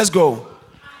from this. Let's go.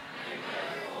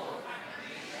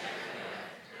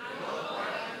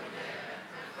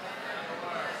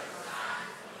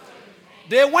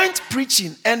 They went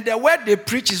preaching, and the word they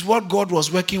preach is what God was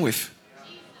working with.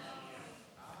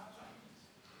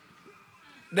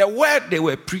 The word they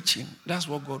were preaching, that's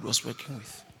what God was working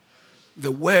with.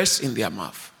 The words in their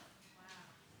mouth.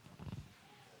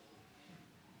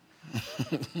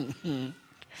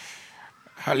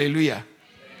 Hallelujah.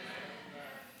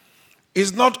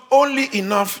 It's not only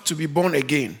enough to be born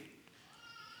again.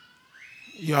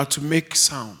 You have to make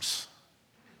sounds.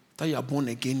 That you are born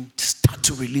again, start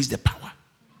to release the power.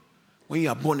 When you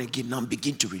are born again, now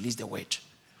begin to release the word.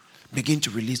 Begin to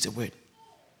release the word.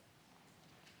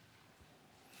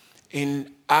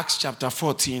 In Acts chapter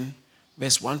 14,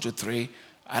 verse 1 to 3,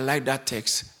 I like that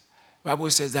text. The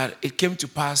Bible says that it came to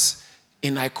pass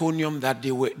in Iconium that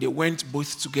they went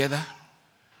both together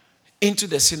into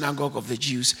the synagogue of the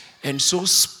Jews, and so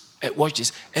watch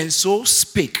this, and so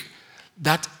spake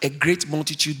that a great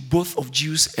multitude both of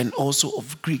Jews and also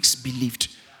of Greeks believed.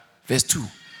 Verse 2.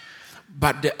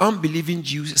 But the unbelieving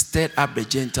Jews stirred up the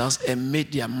Gentiles and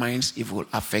made their minds evil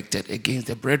affected against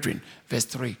the brethren. Verse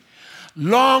 3.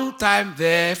 Long time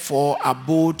therefore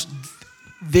abode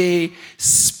they,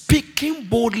 speaking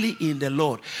boldly in the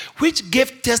Lord, which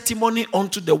gave testimony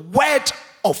unto the word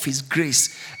of his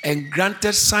grace, and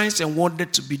granted signs and wonders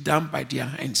to be done by their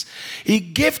hands. He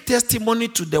gave testimony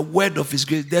to the word of his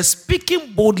grace. The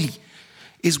speaking boldly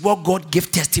is what God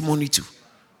gave testimony to.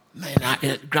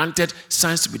 And granted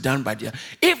signs to be done by their hands.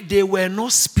 If they were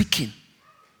not speaking,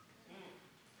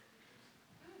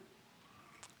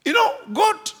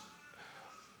 God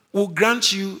will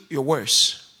grant you your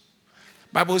words.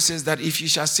 Bible says that if you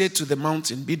shall say to the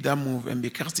mountain, be thou moved and be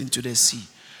cast into the sea.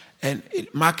 And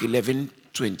Mark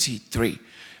 11:23.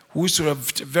 Whosoever,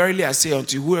 verily I say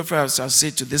unto you, whoever shall say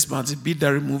to this mountain, be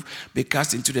thou removed, be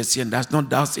cast into the sea, and does not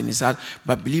doubt in his heart,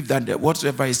 but believe that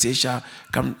whatsoever he says shall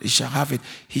come, he shall have it.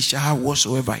 He shall have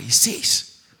whatsoever he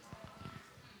says.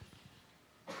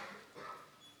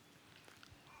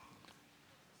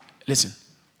 Listen,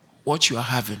 what you are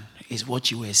having is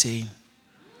what you were saying.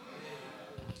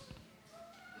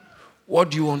 What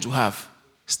do you want to have?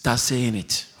 Start saying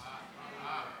it.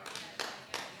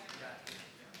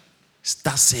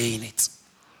 Start saying it.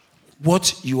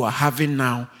 What you are having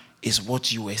now is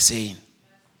what you were saying.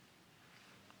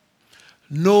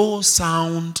 No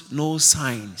sound, no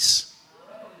signs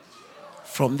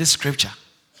from this scripture.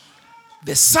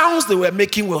 The sounds they were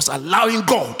making was allowing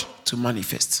God to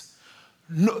manifest.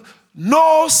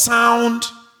 No sound,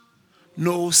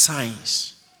 no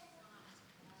signs.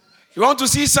 You want to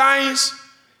see signs?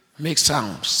 Make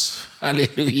sounds.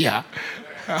 Hallelujah.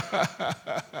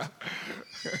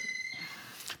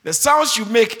 The sounds you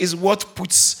make is what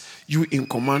puts you in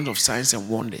command of signs and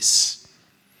wonders.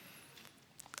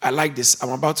 I like this.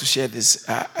 I'm about to share this.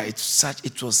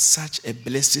 It was such a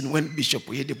blessing when Bishop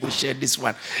Oyedepo shared this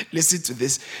one. Listen to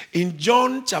this. In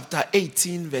John chapter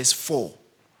 18, verse 4.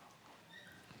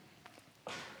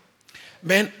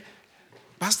 Man,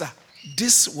 Pastor,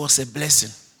 this was a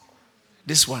blessing.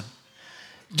 This one.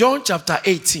 John chapter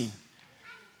 18.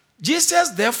 Jesus,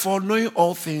 therefore, knowing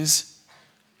all things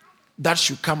that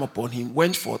should come upon him,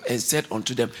 went forth and said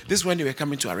unto them. This is when they were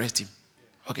coming to arrest him.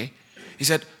 Okay? He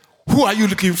said, who are you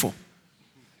looking for?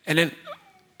 And then,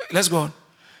 let's go on.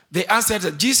 They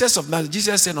answered, Jesus of Nazareth.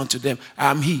 Jesus said unto them,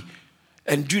 I am he.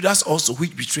 And Judas also,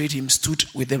 which betrayed him, stood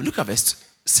with them. Look at verse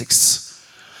 6.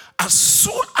 As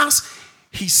soon as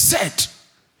he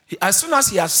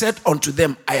had said unto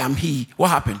them, I am he, what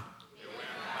happened?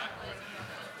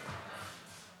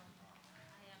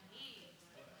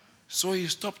 So he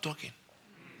stopped talking.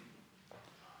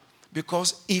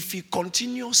 Because if he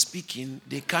continues speaking,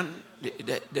 the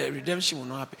redemption will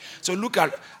not happen. So look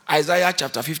at Isaiah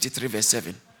chapter 53, verse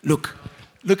 7. Look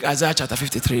Isaiah chapter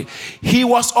 53. He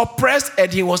was oppressed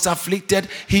and he was afflicted.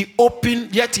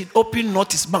 Yet he opened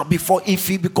not his mouth because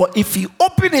if he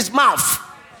opened his mouth.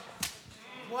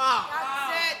 Wow.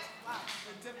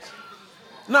 That's it.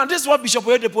 Now this is what Bishop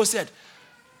Oyedepo said.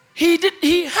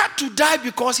 He had to die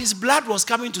because his blood was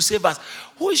coming to save us.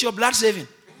 Who is your blood saving?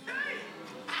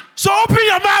 So open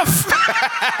your mouth.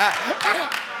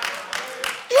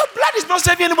 Your blood is not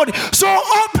saving anybody. So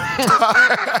open.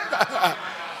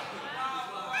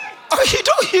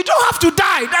 You don't have to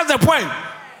die. That's the point.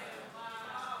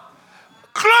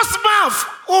 Closed mouth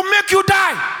will make you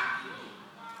die.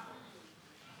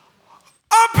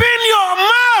 Open your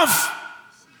mouth.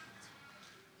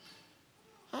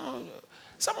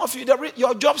 Some of you,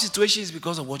 your job situation is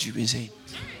because of what you've been saying.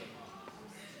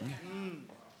 Yeah.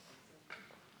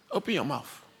 Open your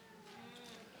mouth.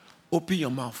 Open your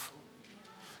mouth.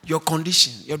 Your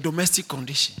condition, your domestic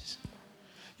conditions.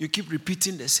 You keep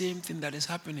repeating the same thing that is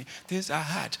happening. Things are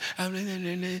hard. When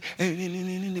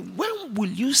will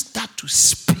you start to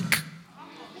speak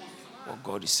what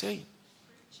God is saying?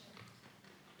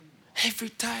 Every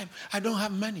time I don't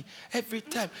have money. Every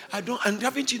time I don't. And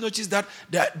haven't you noticed that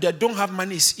the don't have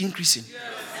money is increasing?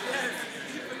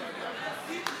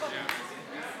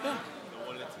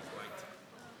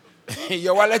 Yeah.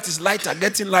 Your wallet is lighter,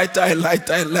 getting lighter and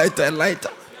lighter and lighter and lighter.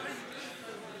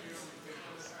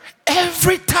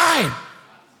 Every time.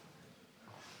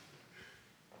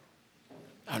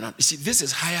 And you see, this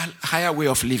is higher way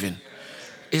of living.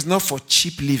 It's not for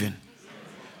cheap living.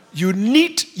 You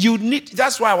need,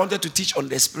 that's why I wanted to teach on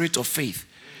the spirit of faith.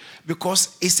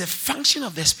 Because it's a function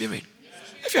of the spirit.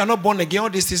 If you are not born again, all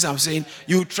these things I'm saying,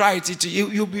 you try it,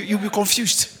 you'll be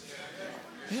confused.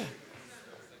 Yeah.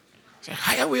 It's a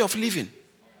higher way of living.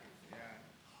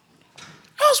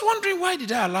 I was wondering, why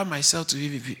did I allow myself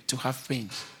to have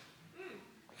pains?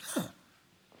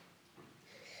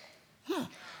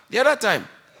 The other time,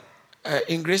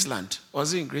 in Graceland,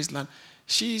 was it in Graceland?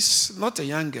 She's not a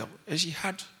young girl, and she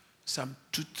had some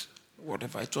tooth,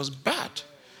 whatever. It was bad.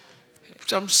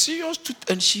 Some serious tooth,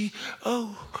 and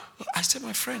I said,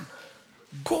 my friend,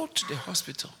 go to the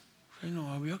hospital.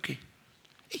 Are we okay?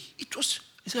 He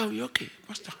said, are we okay?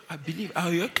 Pastor, I believe, are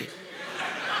we okay?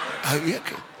 Are we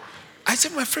okay? I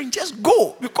said, my friend, just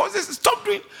go, because this is stop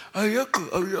doing, are you okay?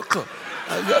 Are you okay?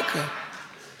 Are you okay?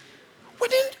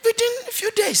 Within a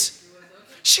few days,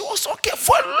 she was okay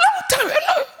for a long time.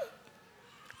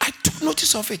 I took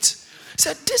notice of it.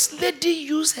 Said this lady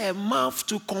used her mouth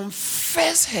to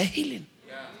confess her healing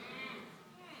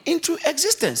into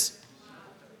existence.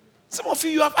 Some of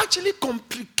you have actually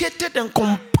complicated and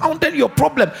compounded your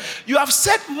problem. You have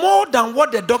said more than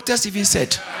what the doctors even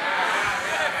said.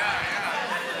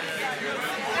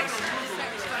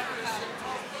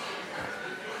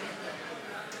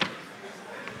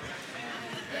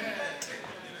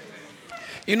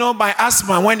 My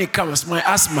asthma, when it comes, my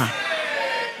asthma.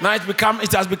 Now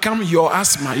it has become your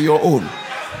asthma, your own.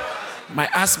 My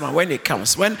asthma, when it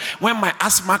comes. When my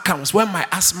asthma comes.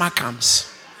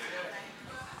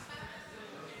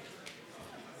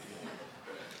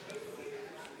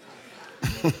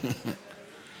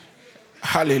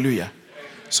 Hallelujah.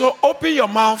 So open your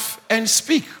mouth and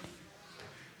speak.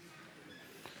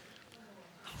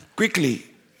 Quickly,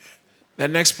 the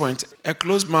next point. A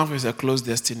closed mouth is a closed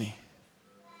destiny.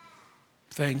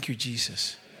 Thank you,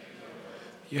 Jesus.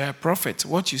 You are a prophet.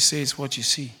 What you say is what you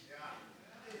see.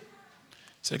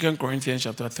 2 Corinthians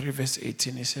chapter 3, verse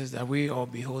 18, it says that we all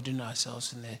beholding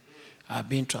ourselves are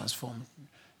being transformed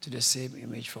to the same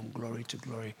image from glory to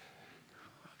glory,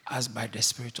 as by the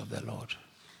Spirit of the Lord.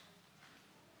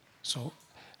 So,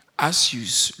 as you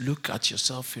look at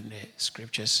yourself in the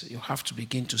scriptures, you have to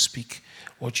begin to speak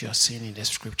what you are seeing in the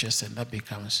scriptures, and that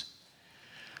becomes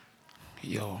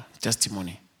your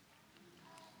testimony.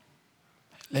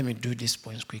 Let me do these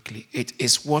points quickly. It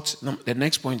is the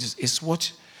next point is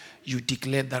what you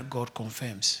declare that God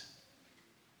confirms.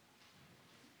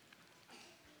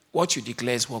 What you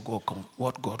declare is what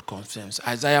God confirms.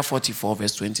 Isaiah 44,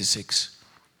 verse 26.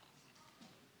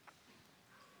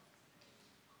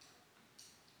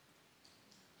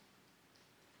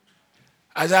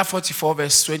 Isaiah 44,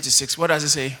 verse 26. What does it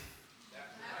say?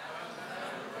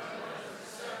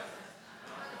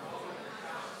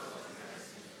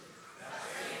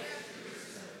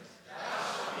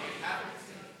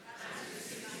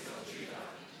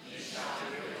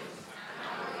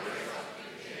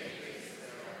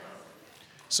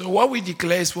 So what we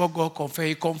declare is what God confirms.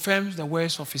 He confirms the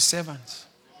words of his servants,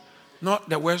 not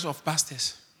the words of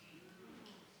pastors.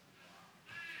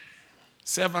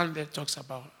 Servant that talks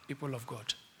about people of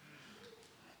God.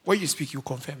 When you speak, you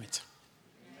confirm it.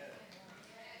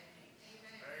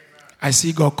 I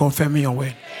see God confirming your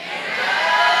word.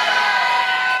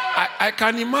 I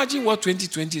can imagine what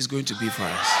 2020 is going to be for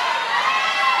us.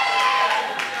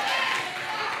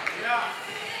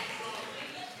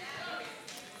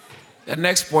 The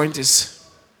next point is,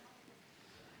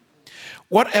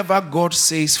 whatever God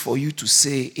says for you to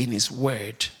say in his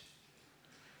word,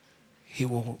 he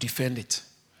will defend it.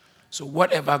 So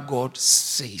whatever God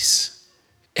says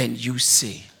and you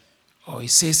say, or he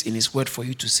says in his word for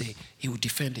you to say, he will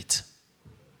defend it.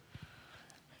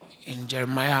 In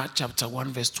Jeremiah chapter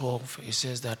 1 verse 12, it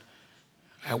says that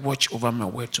I watch over my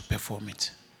word to perform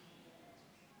it.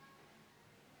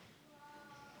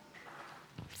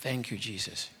 Thank you,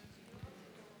 Jesus.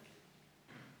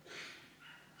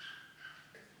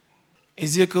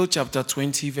 Ezekiel chapter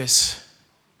 20 verse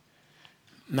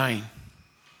 9.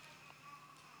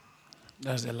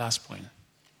 That's the last point.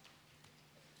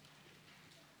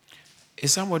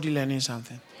 Is somebody learning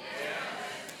something?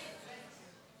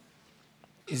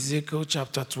 Yeah. Ezekiel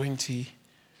chapter 20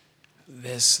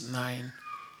 verse 9.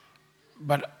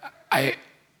 But I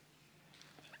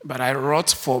wrote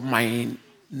for my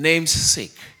name's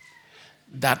sake,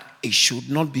 that it should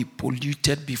not be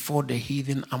polluted before the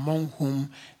heathen among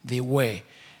whom they were,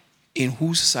 in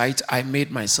whose sight I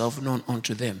made myself known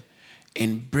unto them,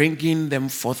 in bringing them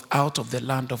forth out of the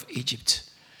land of Egypt.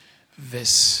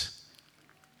 Verse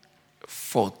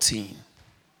 14.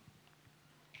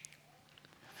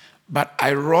 But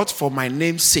I wrought for my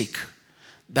name's sake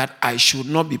that I should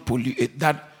not be polluted,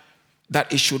 that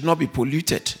it should not be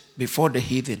polluted before the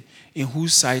heathen, in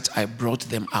whose sight I brought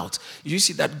them out. You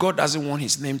see that God doesn't want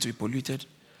his name to be polluted.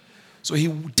 So he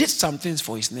did some things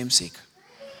for his name's sake.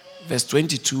 Verse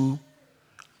 22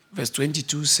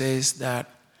 says that,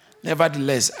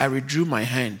 nevertheless, I withdrew my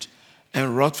hand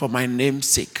and wrought for my name's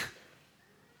sake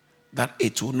that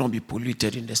it will not be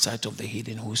polluted in the sight of the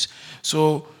heathen whose.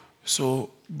 So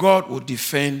God will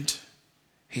defend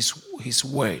his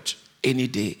word any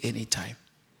day, any time.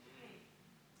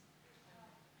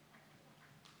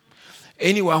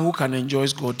 Anyone who can enjoy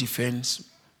God's defense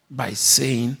by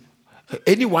saying,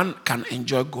 anyone can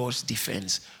enjoy God's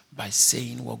defense by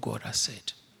saying what God has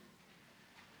said.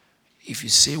 If you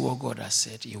say what God has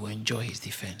said, you will enjoy his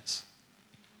defense.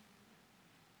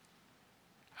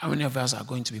 How many of us are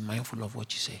going to be mindful of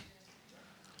what you say?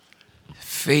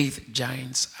 Faith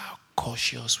giants are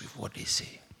cautious with what they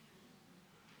say.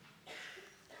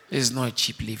 This is not a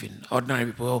cheap living. Ordinary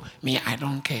people, oh, me, I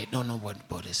don't care. No, nobody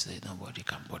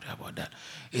can bother about that.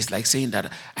 It's like saying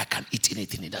that I can eat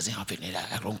anything. It doesn't happen.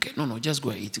 I don't care. No, just go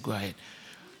and eat. Go ahead.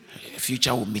 The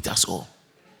future will meet us all.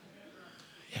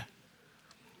 Yeah.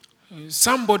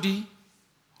 Somebody,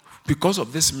 because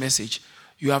of this message,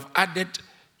 you have added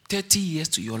 30 years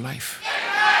to your life.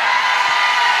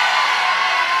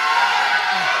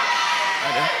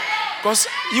 Because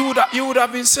you would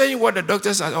have been saying what the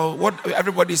doctors are, or what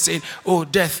everybody is saying. Oh,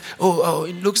 death. Oh,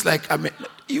 it looks like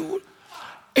you.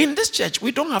 In this church,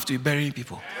 we don't have to be burying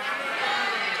people.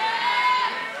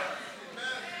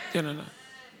 No.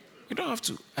 We don't have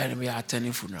to. And we are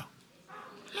attending funeral.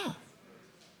 No.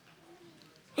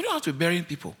 We don't have to be burying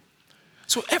people.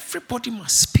 So everybody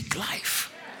must speak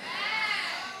life.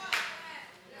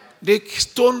 They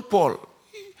stoned Paul.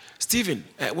 Stephen,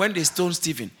 when they stoned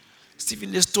Stephen,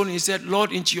 they stoned him. He said,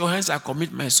 Lord, into your hands I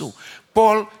commit my soul.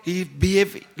 Paul, he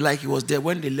behaved like he was there.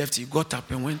 When they left, he got up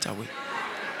and went away.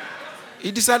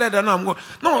 He decided that, no, I'm going.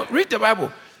 No, read the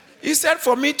Bible. He said,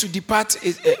 for me to depart,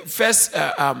 first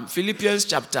Philippians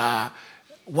chapter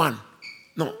 1.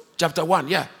 No, chapter 1,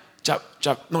 yeah.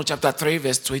 Chapter 3,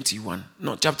 verse 21.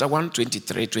 No, chapter 1,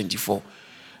 23, 24.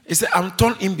 He said, I'm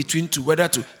torn in between two, whether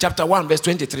to, chapter 1, verse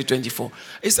 23, 24.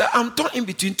 He said, I'm torn in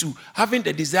between two, having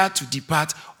the desire to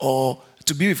depart or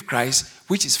to be with Christ,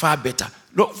 which is far better.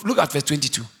 Look at verse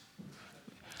 22.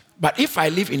 But if I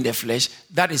live in the flesh,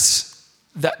 this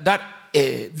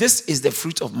is the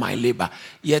fruit of my labor.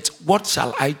 Yet what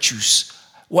shall I choose?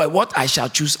 Well, what I shall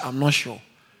choose, I'm not sure.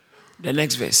 The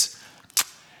next verse.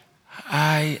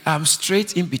 I am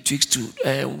straight in betwixt two,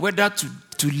 whether to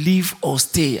live or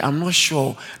stay. I'm not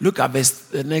sure. Look at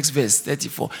the next verse,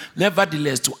 34.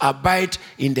 Nevertheless, to abide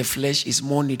in the flesh is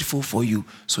more needful for you.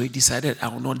 So he decided, I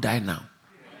will not die now.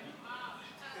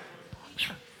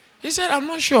 He said, I'm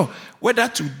not sure whether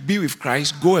to be with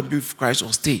Christ, go and be with Christ,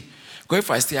 or stay. Because if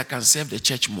I stay, I can serve the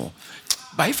church more.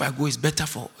 But if I go, it's better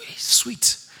it's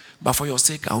sweet. But for your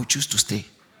sake, I will choose to stay.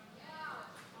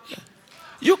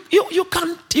 You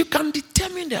can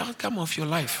determine the outcome of your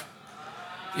life.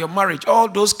 Your marriage, all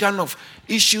those kind of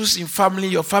issues in family,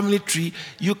 your family tree,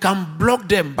 you can block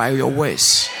them by your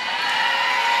words.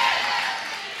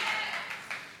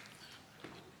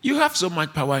 You have so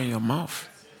much power in your mouth.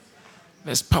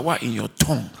 There's power in your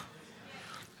tongue.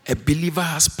 A believer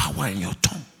has power in your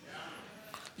tongue.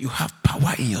 You have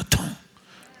power in your tongue.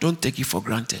 Don't take it for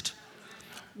granted.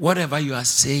 Whatever you are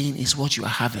saying is what you are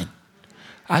having.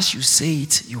 As you say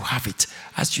it, you have it.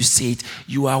 As you say it,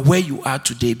 you are where you are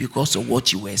today because of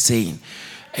what you were saying.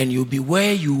 And you'll be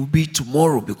where you will be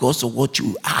tomorrow because of what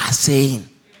you are saying.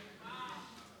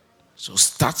 So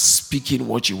start speaking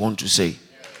what you want to say.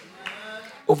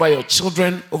 Over your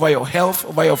children, over your health,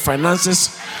 over your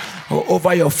finances, or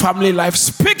over your family life.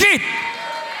 Speak it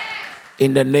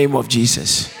in the name of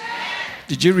Jesus.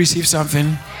 Did you receive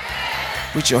something?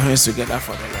 Put your hands together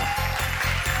for the Lord.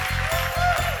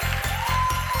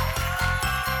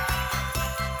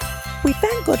 We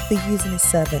thank God for using his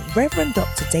servant, Reverend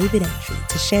Dr. David Entry,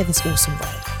 to share this awesome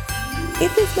word.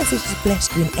 If this message has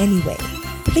blessed you in any way,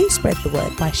 please spread the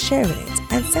word by sharing it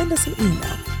and send us an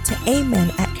email to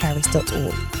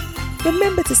amen@charis.org.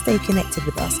 Remember to stay connected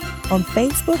with us on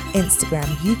Facebook, Instagram,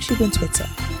 YouTube and Twitter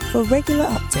for regular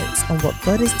updates on what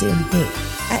God is doing here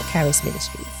at Charis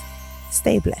Ministries.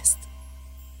 Stay blessed.